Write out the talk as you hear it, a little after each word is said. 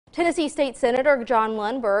Tennessee State Senator Jon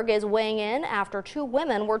Lundberg is weighing in after two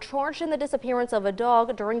women were charged in the disappearance of a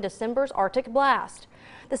dog during December's Arctic blast.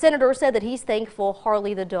 The senator said that he's thankful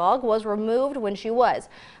Harley the dog was removed when she was,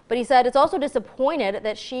 but he said it's also disappointed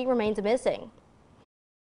that she remains missing.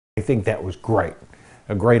 I think that was great.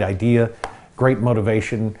 A great idea, great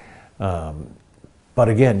motivation. But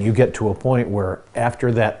again, you get to a point where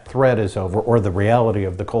after that threat is over, or the reality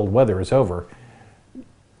of the cold weather is over,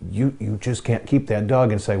 you just can't keep that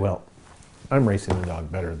dog and say, well, I'm racing the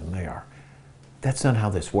dog better than they are. That's not how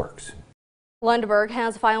this works. Lundberg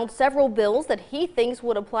has filed several bills that he thinks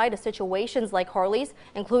would apply to situations like Harley's,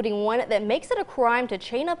 including one that makes it a crime to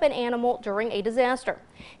chain up an animal during a disaster.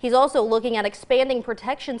 He's also looking at expanding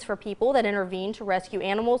protections for people that intervene to rescue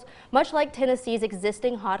animals, much like Tennessee's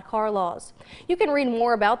existing hot car laws. You can read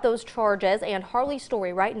more about those charges and Harley's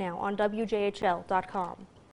story right now on WJHL.com.